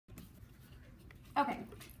Okay.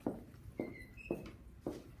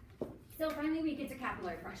 So finally we get to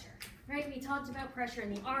capillary pressure, right? We talked about pressure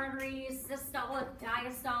in the arteries, systolic,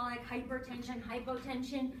 diastolic, hypertension,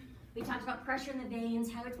 hypotension. We talked about pressure in the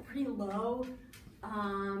veins, how it's pretty low,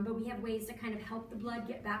 but we have ways to kind of help the blood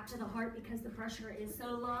get back to the heart because the pressure is so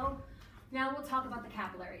low. Now we'll talk about the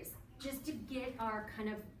capillaries, just to get our kind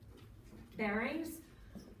of bearings.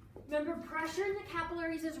 Remember, pressure in the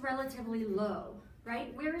capillaries is relatively low,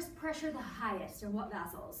 right? Where is pressure the highest, and what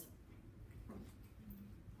vessels?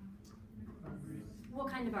 What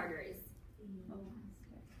kind of arteries?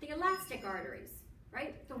 The elastic arteries,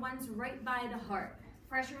 right? The ones right by the heart.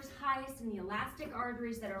 Pressure is highest in the elastic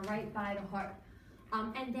arteries that are right by the heart.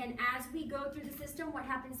 And then as we go through the system, what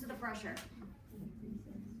happens to the pressure?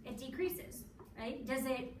 It decreases, right? Does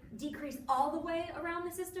it decrease all the way around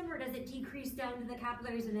the system, or does it decrease down to the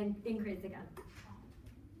capillaries and then increase again?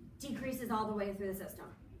 Decreases all the way through the system,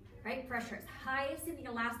 right? Pressure is highest in the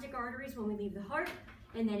elastic arteries when we leave the heart,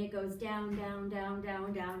 and then it goes down, down, down,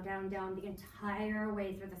 down, down, down, down the entire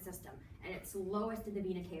way through the system. And it's lowest in the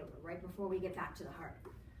vena cava, right before we get back to the heart.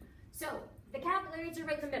 So the capillaries are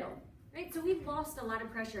right in the middle, right? So we've lost a lot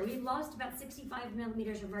of pressure. We've lost about 65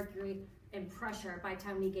 millimeters of mercury in pressure by the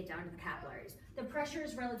time we get down to the capillaries. The pressure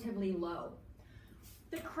is relatively low.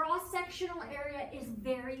 The cross-sectional area is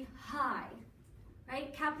very high,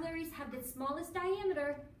 right? Capillaries have the smallest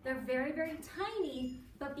diameter. They're very, very tiny,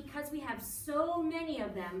 but because we have so many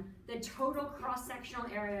of them, the total cross-sectional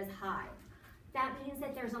area is high. That means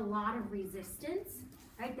that there's a lot of resistance,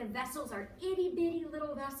 right? The vessels are itty-bitty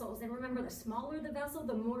little vessels, and remember, the smaller the vessel,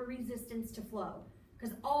 the more resistance to flow,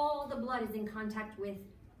 because all the blood is in contact with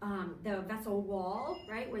the vessel wall,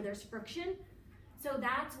 right, where there's friction. So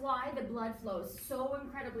that's why the blood flows so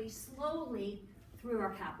incredibly slowly through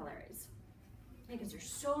our capillaries, because there's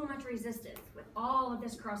so much resistance with all of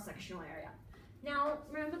this cross-sectional area. Now,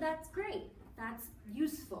 remember, that's great. That's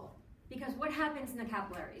useful, because what happens in the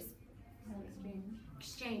capillaries?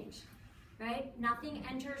 Exchange, right? Nothing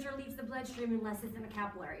enters or leaves the bloodstream unless it's in a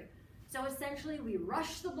capillary. So essentially, we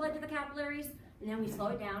rush the blood to the capillaries, and then we slow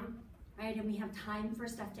it down, right? And we have time for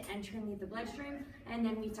stuff to enter and leave the bloodstream, and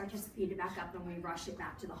then we start to speed it back up and we rush it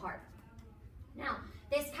back to the heart. Now,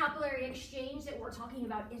 this capillary exchange that we're talking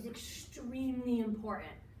about is extremely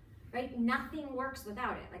important, right? Nothing works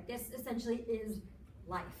without it. Like, this essentially is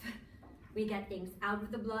life. We get things out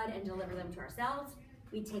of the blood and deliver them to our cells.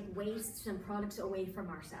 We take wastes and products away from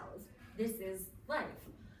our cells. This is life.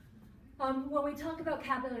 When we talk about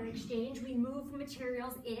capillary exchange, we move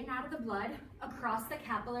materials in and out of the blood across the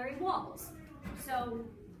capillary walls. So,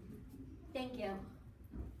 thank you.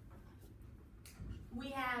 We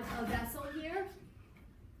have a vessel here,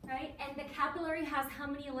 right? And the capillary has how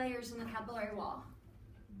many layers in the capillary wall?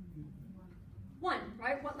 One,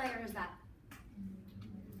 right? What layer is that?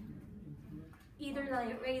 Either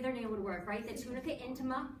name would work, right? The tunica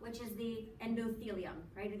intima, which is the endothelium,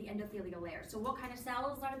 right? Or the endothelial layer. So what kind of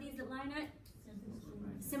cells are these that line it?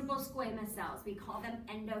 Simple squamous cells. We call them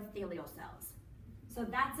endothelial cells. So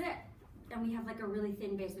that's it. Then we have like a really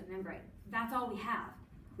thin basement membrane. That's all we have.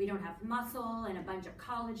 We don't have muscle and a bunch of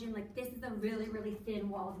collagen. Like, this is a really, really thin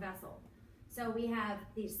walled vessel. So we have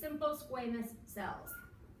these simple squamous cells.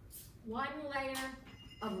 One layer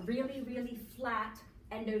of really, really flat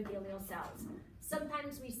endothelial cells.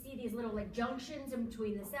 Sometimes we see these little like junctions in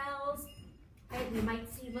between the cells, right? We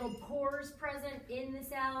might see little pores present in the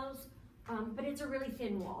cells, but it's a really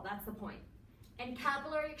thin wall, that's the point. And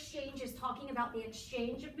capillary exchange is talking about the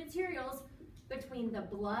exchange of materials between the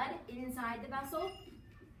blood inside the vessel,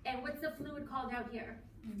 and what's the fluid called out here?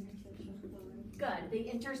 Good, the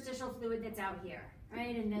interstitial fluid that's out here,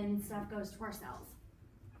 right? And then stuff goes to our cells.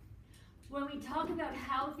 When we talk about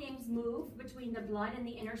how things move between the blood and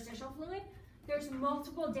the interstitial fluid, there's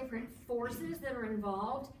multiple different forces that are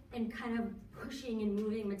involved in kind of pushing and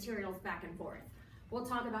moving materials back and forth. We'll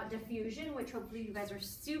talk about diffusion, which hopefully you guys are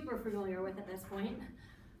super familiar with at this point.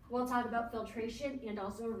 We'll talk about filtration and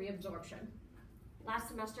also reabsorption. Last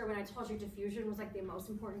semester when I told you diffusion was like the most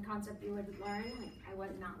important concept you would learn, like, I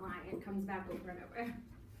was not lying, it comes back over and over.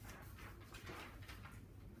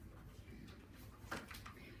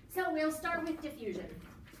 So we'll start with diffusion.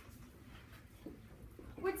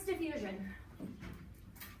 What's diffusion?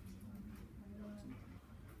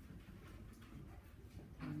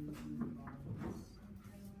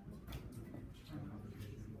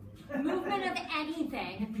 Movement of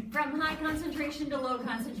anything from high concentration to low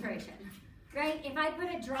concentration, right? If I put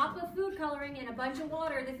a drop of food coloring in a bunch of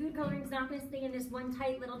water, the food coloring is not going to stay in this one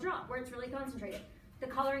tight little drop where it's really concentrated. The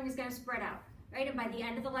coloring is going to spread out, right? And by the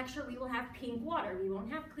end of the lecture, we will have pink water. We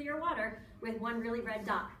won't have clear water with one really red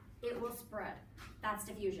dot. it will spread. That's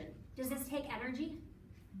diffusion. Does this take energy?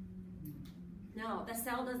 No, the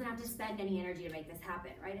cell doesn't have to spend any energy to make this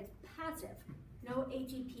happen, right? It's passive. No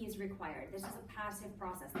ATP is required. This is a passive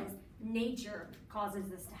process. This nature causes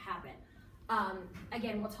this to happen.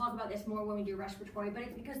 Again, we'll talk about this more when we do respiratory, but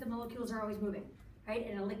it's because the molecules are always moving, right?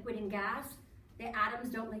 In a liquid and gas, the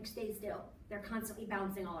atoms don't like stay still. They're constantly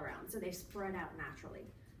bouncing all around, so they spread out naturally.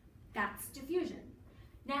 That's diffusion.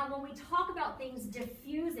 Now, when we talk about things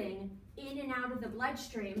diffusing in and out of the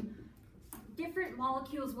bloodstream, different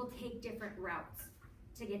molecules will take different routes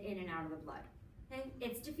to get in and out of the blood. Okay?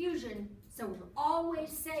 It's diffusion, so we're always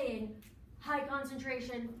saying high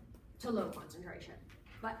concentration to low concentration.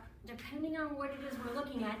 But depending on what it is we're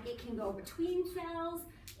looking at, it can go between cells,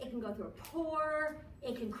 it can go through a pore,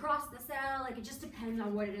 it can cross the cell, like it just depends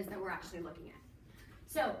on what it is that we're actually looking at.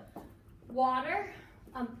 So, water,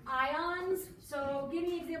 ions, so give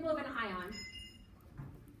me an example of an ion.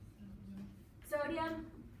 Sodium,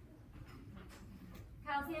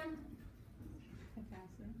 calcium,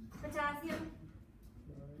 potassium,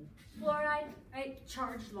 fluoride, right?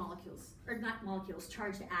 Charged molecules, or not molecules,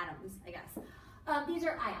 charged atoms, I guess. These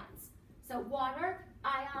are ions. So water,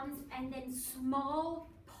 ions, and then small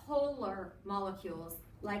polar molecules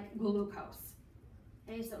like glucose.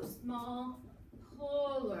 Okay, so small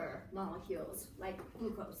polar molecules like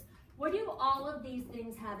glucose. What do all of these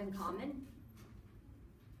things have in common?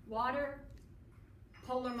 Water,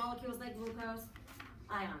 polar molecules like glucose,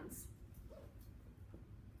 ions.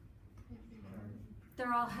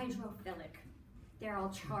 They're all hydrophilic. They're all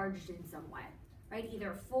charged in some way, right?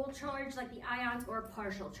 Either full charge like the ions or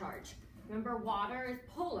partial charge. Remember, water is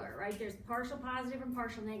polar, right? There's partial positive and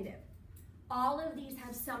partial negative. All of these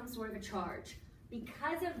have some sort of a charge.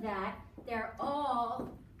 Because of that, they're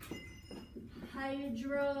all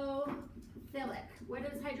hydrophilic. What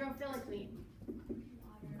does hydrophilic mean?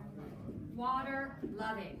 Water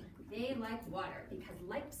loving. They like water because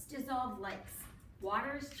likes dissolve likes.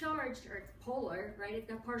 Water is charged, or it's polar, right? It's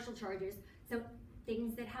got partial charges. So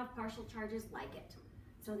things that have partial charges like it.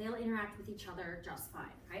 So they'll interact with each other just fine,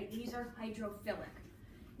 right? These are hydrophilic.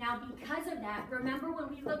 Now, because of that, remember when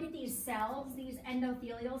we look at these cells, these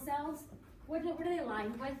endothelial cells, what are they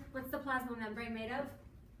lined with? What's the plasma membrane made of?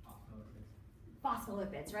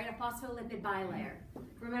 Phospholipids, right? A phospholipid bilayer.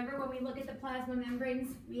 Remember when we look at the plasma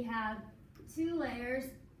membranes, we have 2 layers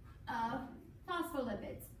of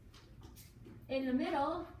phospholipids. In the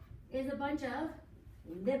middle is a bunch of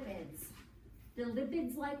lipids. Do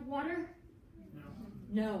lipids like water?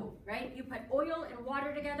 No, right? You put oil and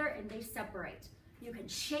water together and they separate. You can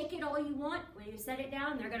shake it all you want. When you set it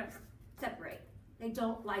down, they're gonna separate. They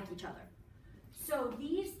don't like each other. So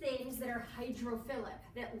these things that are hydrophilic,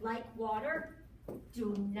 that like water,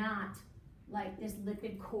 do not like this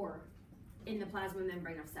lipid core in the plasma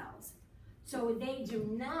membrane of cells. So they do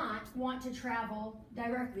not want to travel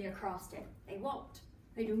directly across it. They won't.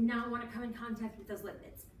 They do not want to come in contact with those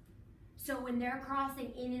lipids. So when they're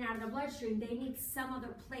crossing in and out of the bloodstream, they need some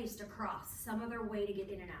other place to cross, some other way to get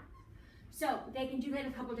in and out. So they can do that in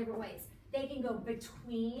a couple different ways. They can go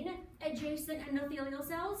between adjacent endothelial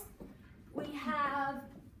cells. We have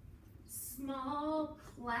small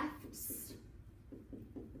clefts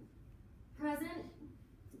present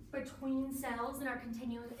between cells in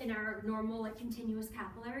our normal continuous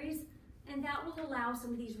capillaries, and that will allow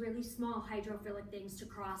some of these really small hydrophilic things to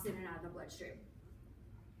cross in and out of the bloodstream.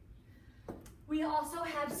 We also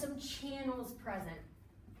have some channels present.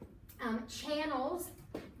 Channels,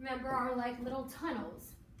 remember, are like little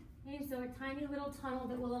tunnels. Okay, so a tiny little tunnel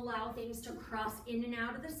that will allow things to cross in and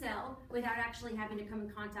out of the cell without actually having to come in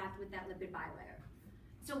contact with that lipid bilayer.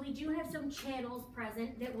 So we do have some channels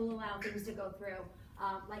present that will allow things to go through,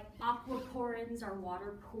 like aquaporins are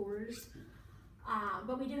water pores.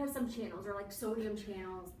 But we do have some channels, or like sodium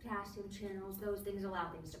channels, potassium channels, those things allow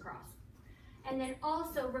things to cross. And then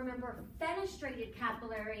also remember, fenestrated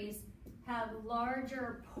capillaries have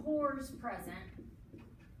larger pores present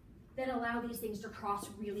that allow these things to cross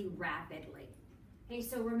really rapidly. Okay,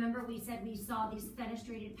 so remember we said we saw these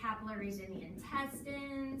fenestrated capillaries in the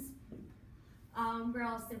intestines. Where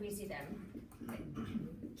else did we see them?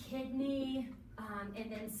 Kidney,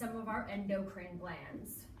 and then some of our endocrine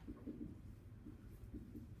glands.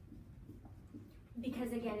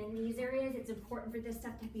 Because again, in these areas, it's important for this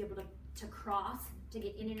stuff to be able to cross, to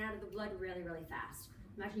get in and out of the blood really, really fast.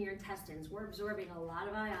 Imagine your intestines. We're absorbing a lot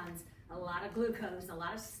of ions, a lot of glucose, a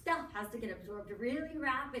lot of stuff has to get absorbed really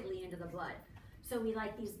rapidly into the blood. So we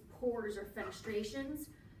like these pores or fenestrations,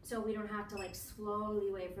 so we don't have to like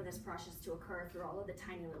slowly wait for this process to occur through all of the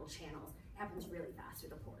tiny little channels. It happens really fast through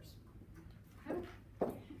the pores. Okay.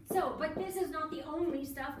 So, but this is not the only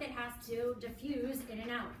stuff that has to diffuse in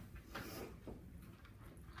and out.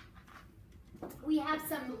 We have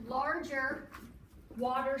some larger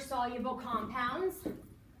water-soluble compounds.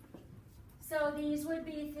 So these would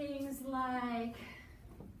be things like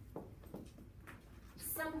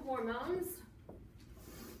some hormones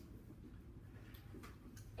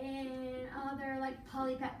and other like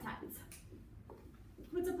polypeptides.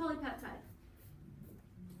 What's a polypeptide?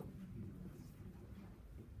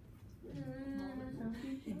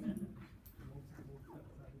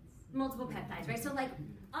 Multiple peptides, right? So like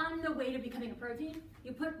on the way to becoming a protein,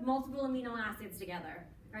 you put multiple amino acids together,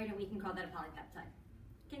 right? And we can call that a polypeptide.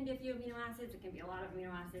 It can be a few amino acids, it can be a lot of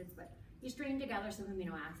amino acids, but you string together some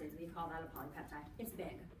amino acids, we call that a polypeptide. It's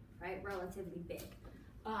big, right? Relatively big,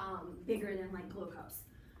 bigger than like glucose.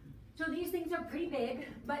 So these things are pretty big,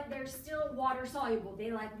 but they're still water soluble.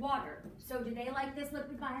 They like water. So do they like this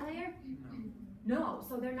lipid bilayer? No,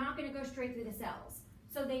 so they're not going to go straight through the cells.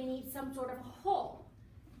 So they need some sort of hole.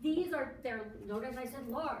 They're, notice I said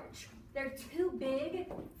large. They're too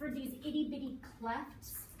big for these itty bitty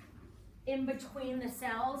clefts in between the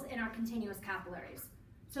cells in our continuous capillaries.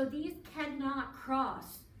 So these cannot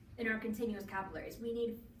cross in our continuous capillaries. We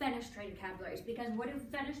need fenestrated capillaries, because what do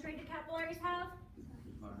fenestrated capillaries have?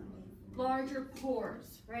 Larger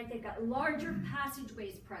pores, right? They've got larger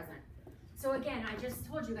passageways present. So again, I just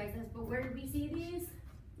told you guys this, but where did we see these?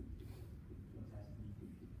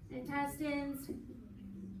 Intestines,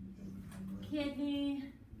 kidney,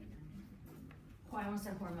 oh, I almost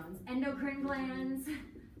said hormones, endocrine glands.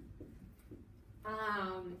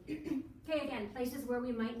 Okay, again, places where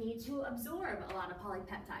we might need to absorb a lot of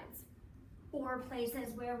polypeptides, or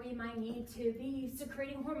places where we might need to be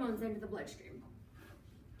secreting hormones into the bloodstream.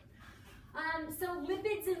 So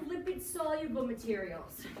lipids and lipid-soluble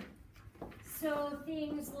materials. So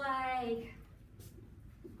things like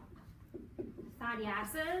fatty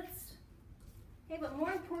acids. Okay, but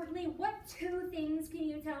more importantly, what two things can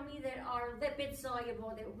you tell me that are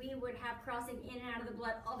lipid-soluble that we would have crossing in and out of the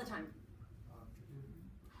blood all the time?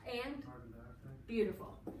 And? Carbon dioxide.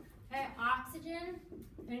 Beautiful. Okay, oxygen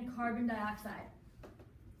and carbon dioxide.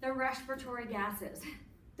 The respiratory gases.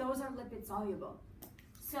 Those are lipid-soluble.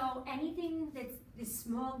 So anything that's the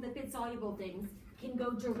small lipid-soluble things can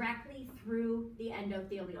go directly through the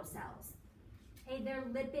endothelial cells. Okay, they're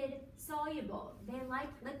lipid-soluble. They like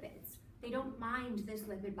lipids. They don't mind this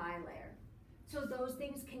lipid bilayer. So those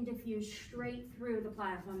things can diffuse straight through the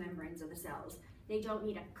plasma membranes of the cells. They don't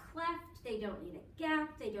need a cleft, they don't need a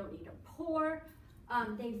gap, they don't need a pore.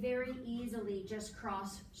 They very easily just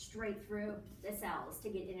cross straight through the cells to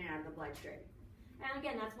get in and out of the bloodstream. And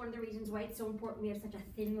again, that's one of the reasons why it's so important we have such a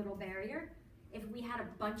thin little barrier. If we had a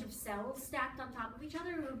bunch of cells stacked on top of each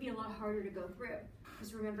other, it would be a lot harder to go through.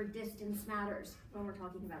 Just remember, distance matters when we're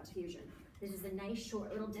talking about diffusion. This is a nice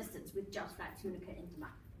short little distance with just that tunica intima.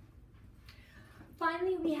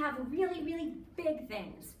 Finally, we have really, really big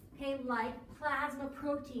things, okay, like plasma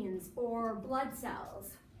proteins or blood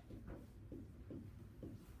cells.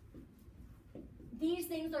 These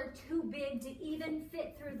things are too big to even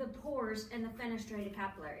fit through the pores and the fenestrated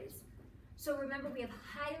capillaries. So remember, we have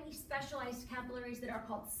highly specialized capillaries that are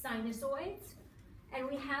called sinusoids, and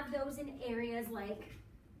we have those in areas like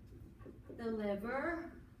the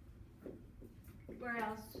liver. Where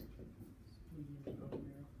else?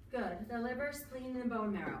 Good. The liver, spleen, and the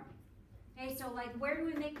bone marrow. Okay, so like, where do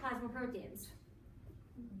we make plasma proteins?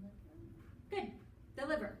 Good. The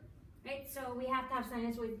liver. Right? So we have to have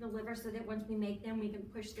sinusoids in the liver so that once we make them, we can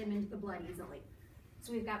push them into the blood easily.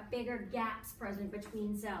 So we've got bigger gaps present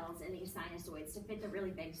between cells in these sinusoids to fit the really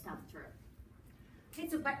big stuff through. Okay,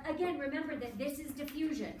 so but again, remember that this is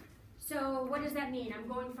diffusion. So what does that mean? I'm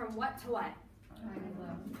going from what to what? High to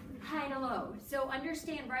low. High to low. So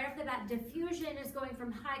understand right off the bat, diffusion is going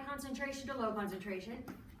from high concentration to low concentration.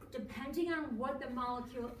 Depending on what the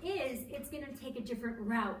molecule is, it's going to take a different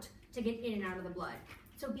route to get in and out of the blood.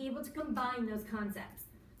 So be able to combine those concepts.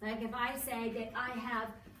 Like if I say that I have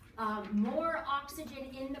more oxygen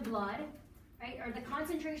in the blood, right, or the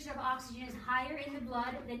concentration of oxygen is higher in the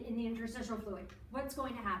blood than in the interstitial fluid, what's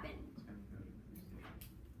going to happen?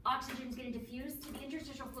 Oxygen is going to diffuse to the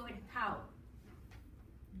interstitial fluid. How?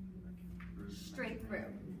 Straight through,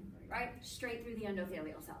 right? Straight through the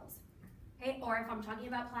endothelial cells. Okay, or if I'm talking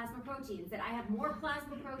about plasma proteins, that I have more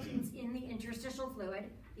plasma proteins in the interstitial fluid,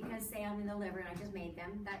 because say I'm in the liver and I just made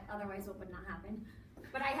them, that otherwise it would not happen.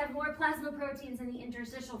 But I have more plasma proteins in the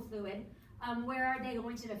interstitial fluid, where are they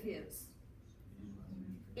going to diffuse?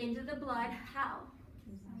 Into the blood, how?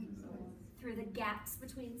 Through the gaps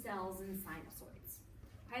between cells and sinusoids.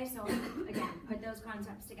 Okay, so again, put those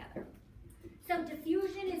concepts together. So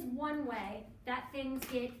diffusion is one way that things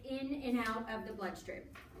get in and out of the bloodstream.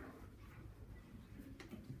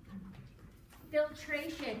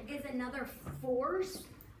 Filtration is another force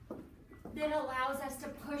that allows us to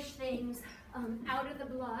push things out of the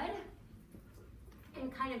blood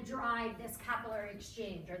and kind of drive this capillary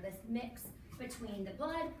exchange, or this mix between the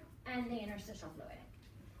blood and the interstitial fluid.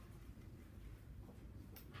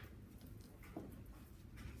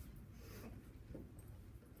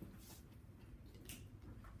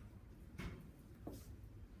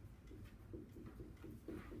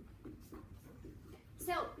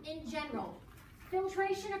 So, in general,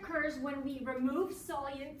 filtration occurs when we remove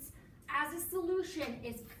solutes as a solution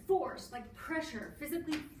is forced, like pressure,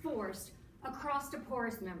 physically forced, across the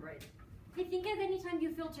porous membrane. Okay, think of any time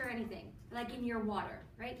you filter anything, like in your water,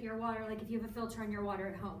 right? Your water, like if you have a filter on your water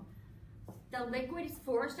at home. The liquid is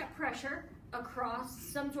forced at pressure across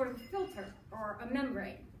some sort of filter or a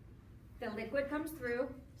membrane. The liquid comes through.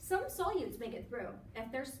 Some solutes make it through.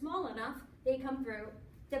 If they're small enough, they come through.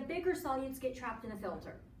 The bigger solutes get trapped in the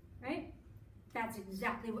filter, right? That's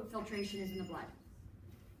exactly what filtration is in the blood.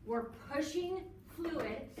 We're pushing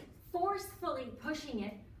fluid, forcefully pushing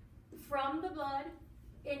it from the blood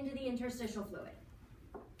into the interstitial fluid.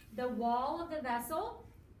 The wall of the vessel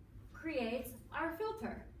creates our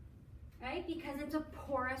filter, right? Because it's a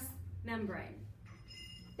porous membrane.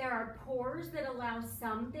 There are pores that allow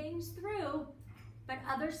some things through, but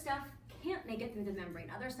other stuff can't make it through the membrane.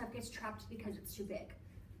 Other stuff gets trapped because it's too big.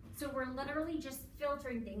 So we're literally just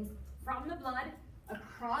filtering things from the blood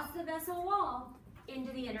across the vessel wall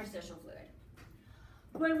into the interstitial fluid.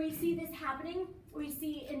 When we see this happening, we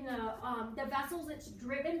see in the vessels, it's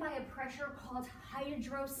driven by a pressure called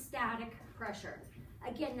hydrostatic pressure.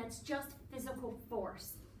 Again, that's just physical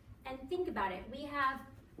force. And think about it, we have,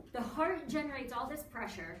 the heart generates all this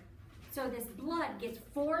pressure, so this blood gets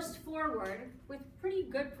forced forward with pretty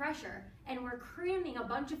good pressure, and we're cramming a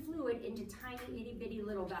bunch of fluid into tiny itty bitty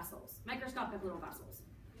little vessels, microscopic little vessels.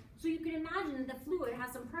 So you can imagine that the fluid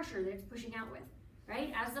has some pressure that it's pushing out with,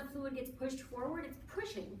 right? As the fluid gets pushed forward, it's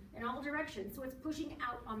pushing in all directions, so it's pushing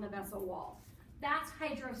out on the vessel wall. That's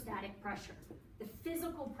hydrostatic pressure, the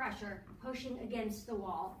physical pressure pushing against the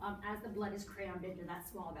wall as the blood is crammed into that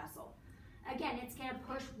small vessel. Again, it's going to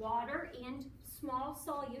push water and small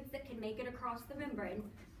solutes that can make it across the membrane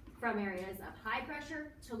from areas of high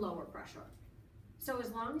pressure to lower pressure. So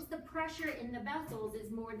as long as the pressure in the vessels is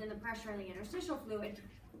more than the pressure in the interstitial fluid,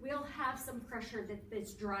 we'll have some pressure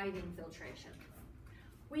that's driving filtration.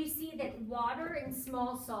 We see that water and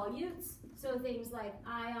small solutes, so things like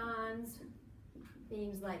ions,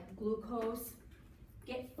 things like glucose,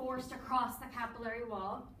 get forced across the capillary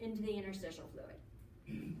wall into the interstitial fluid.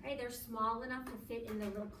 Right, they're small enough to fit in the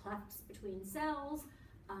little clefts between cells,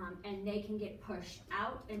 and they can get pushed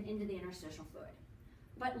out and into the interstitial fluid.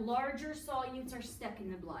 But larger solutes are stuck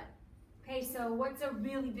in the blood. Okay, so what's a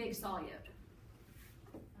really big solute?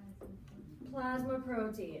 Plasma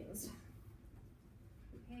proteins.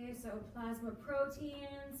 Okay, so plasma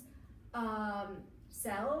proteins,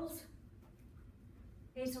 cells.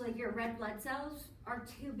 Okay, so like your red blood cells are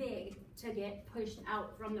too big to get pushed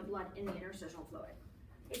out from the blood in the interstitial fluid.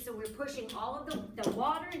 Okay, so we're pushing all of the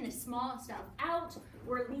water and the small stuff out.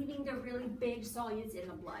 We're leaving the really big solutes in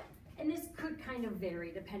the blood. And this could kind of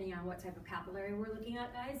vary depending on what type of capillary we're looking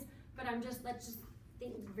at, guys. But let's just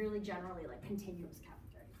think really generally like continuous capillary.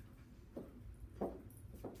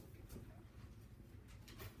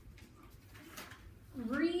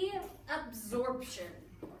 Reabsorption.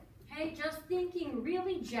 Okay, just thinking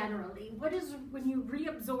really generally, when you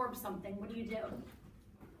reabsorb something, what do?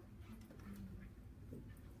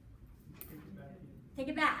 Take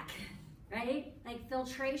it back, right? Like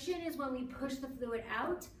filtration is when we push the fluid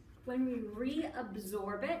out. When we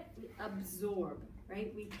reabsorb it, we absorb,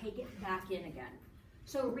 right? We take it back in again.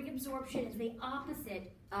 So reabsorption is the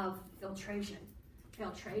opposite of filtration.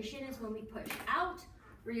 Filtration is when we push out.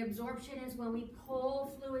 Reabsorption is when we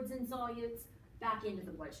pull fluids and solutes back into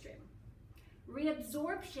the bloodstream.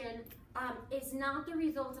 Reabsorption is not the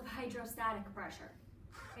result of hydrostatic pressure.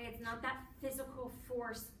 Okay, it's not that physical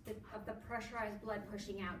force of the pressurized blood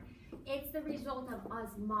pushing out. It's the result of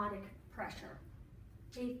osmotic pressure.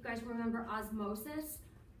 Okay, you guys remember osmosis?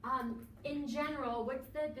 In general, what's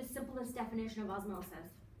the simplest definition of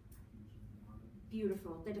osmosis?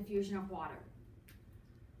 Beautiful, the diffusion of water.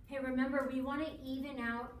 Hey, remember, we want to even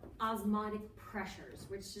out osmotic pressures,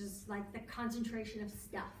 which is like the concentration of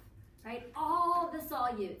stuff, right? All the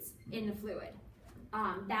solutes in the fluid,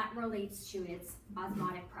 that relates to its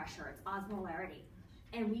osmotic pressure, its osmolarity.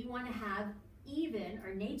 And we want to have even,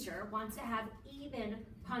 or nature wants to have even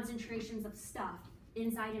concentrations of stuff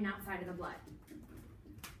inside and outside of the blood.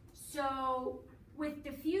 So with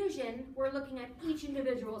diffusion, we're looking at each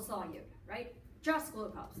individual solute, right? Just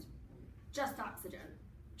glucose, just oxygen,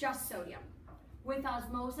 just sodium. With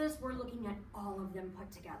osmosis, we're looking at all of them put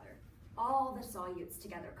together, all the solutes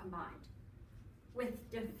together combined. With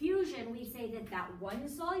diffusion, we say that that one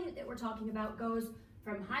solute that we're talking about goes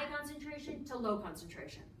from high concentration to low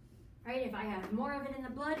concentration, right? If I have more of it in the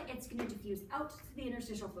blood, it's going to diffuse out to the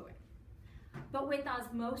interstitial fluid. But with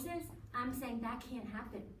osmosis, I'm saying that can't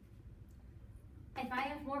happen. If I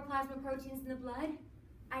have more plasma proteins in the blood,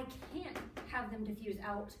 I can't have them diffuse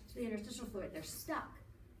out to the interstitial fluid. They're stuck,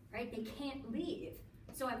 right? They can't leave.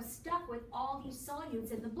 So I'm stuck with all these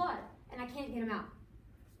solutes in the blood, and I can't get them out.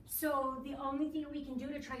 So the only thing we can do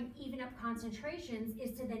to try and even up concentrations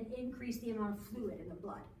is to then increase the amount of fluid in the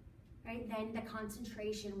blood, right? Then the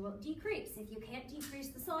concentration will decrease. If you can't decrease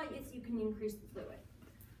the solutes, you can increase the fluid.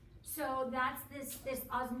 So that's this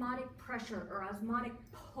osmotic pressure or osmotic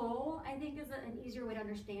pull, I think is an easier way to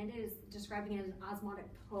understand it, is describing it as osmotic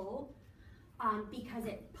pull, because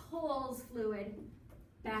it pulls fluid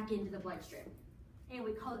back into the bloodstream. And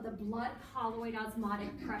we call it the blood colloid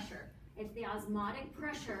osmotic pressure. It's the osmotic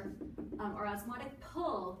pressure or osmotic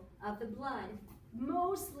pull of the blood,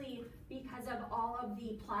 mostly because of all of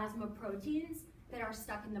the plasma proteins that are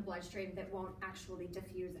stuck in the bloodstream that won't actually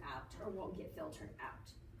diffuse out or won't get filtered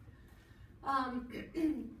out.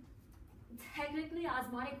 Technically,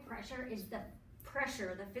 osmotic pressure is the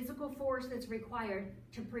pressure, the physical force that's required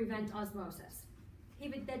to prevent osmosis. Okay,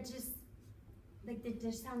 but that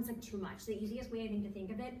just sounds like too much. The easiest way I think to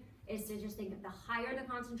think of it is to just think that the higher the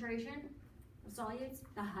concentration of solutes,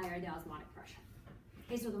 the higher the osmotic pressure.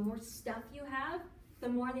 Okay, so the more stuff you have, the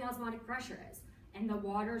more the osmotic pressure is. And the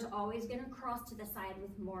water's always gonna cross to the side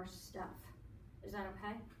with more stuff. Is that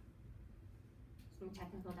okay? Some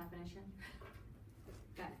technical definition.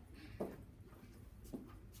 Good.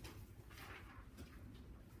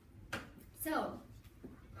 So,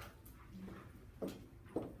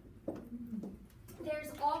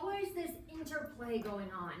 there's always this interplay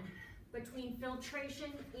going on between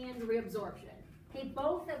filtration and reabsorption. Okay,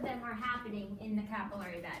 both of them are happening in the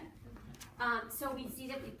capillary bed. So we see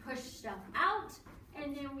that we push stuff out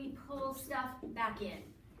and then we pull stuff back in.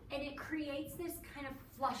 And it creates this kind of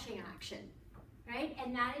flushing action, right?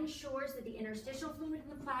 And that ensures that the interstitial fluid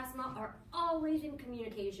and the plasma are always in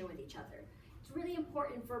communication with each other. It's really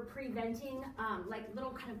important for preventing like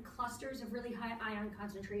little kind of clusters of really high ion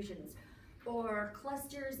concentrations, or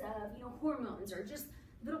clusters of hormones, or just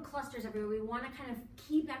little clusters everywhere. We want to kind of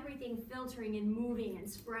keep everything filtering and moving and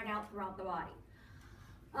spread out throughout the body.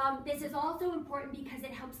 This is also important because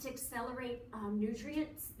it helps to accelerate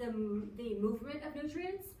nutrients, the movement of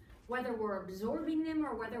nutrients, whether we're absorbing them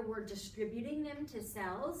or whether we're distributing them to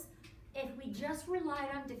cells. If we just relied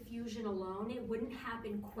on diffusion alone, it wouldn't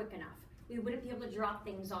happen quick enough. We wouldn't be able to drop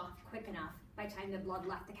things off quick enough by the time the blood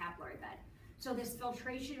left the capillary bed. So this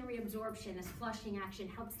filtration and reabsorption, this flushing action,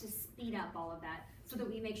 helps to speed up all of that so that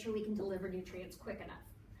we make sure we can deliver nutrients quick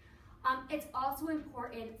enough. It's also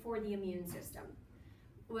important for the immune system.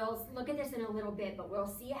 We'll look at this in a little bit, but we'll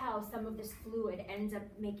see how some of this fluid ends up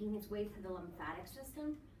making its way through the lymphatic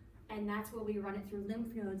system, and that's where we run it through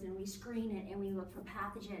lymph nodes and we screen it and we look for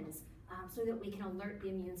pathogens so that we can alert the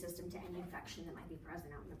immune system to any infection that might be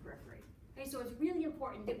present out in the periphery. Okay, so it's really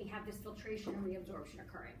important that we have this filtration and reabsorption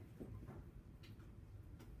occurring.